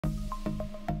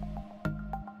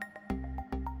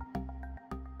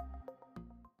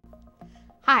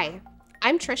Hi,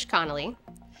 I'm Trish Connelly,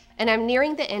 and I'm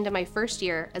nearing the end of my first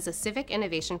year as a Civic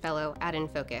Innovation Fellow at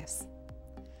enFocus.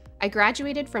 I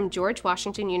graduated from George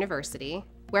Washington University,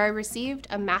 where I received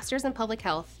a Master's in Public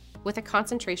Health with a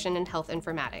concentration in health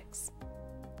informatics.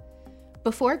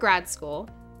 Before grad school,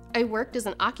 I worked as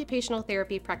an occupational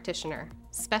therapy practitioner,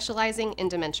 specializing in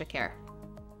dementia care.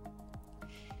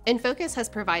 enFocus has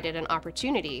provided an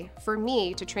opportunity for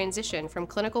me to transition from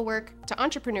clinical work to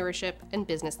entrepreneurship and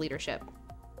business leadership.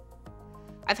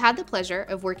 I've had the pleasure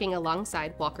of working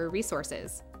alongside Walker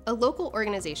Resources, a local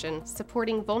organization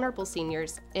supporting vulnerable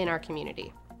seniors in our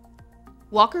community.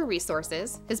 Walker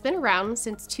Resources has been around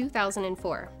since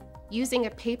 2004, using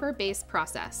a paper-based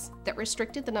process that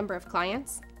restricted the number of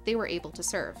clients they were able to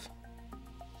serve.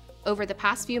 Over the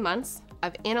past few months,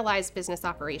 I've analyzed business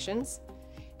operations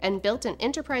and built an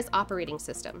enterprise operating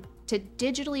system to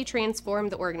digitally transform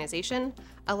the organization,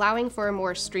 allowing for a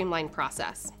more streamlined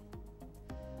process.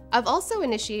 I've also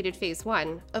initiated phase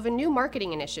 1 of a new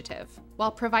marketing initiative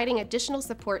while providing additional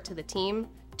support to the team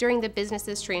during the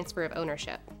business's transfer of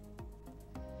ownership.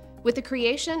 With the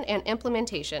creation and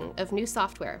implementation of new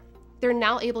software, they're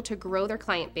now able to grow their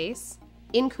client base,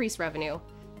 increase revenue,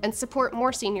 and support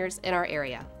more seniors in our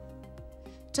area.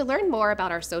 To learn more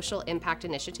about our social impact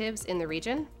initiatives in the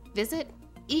region, visit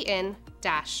en-focus.org.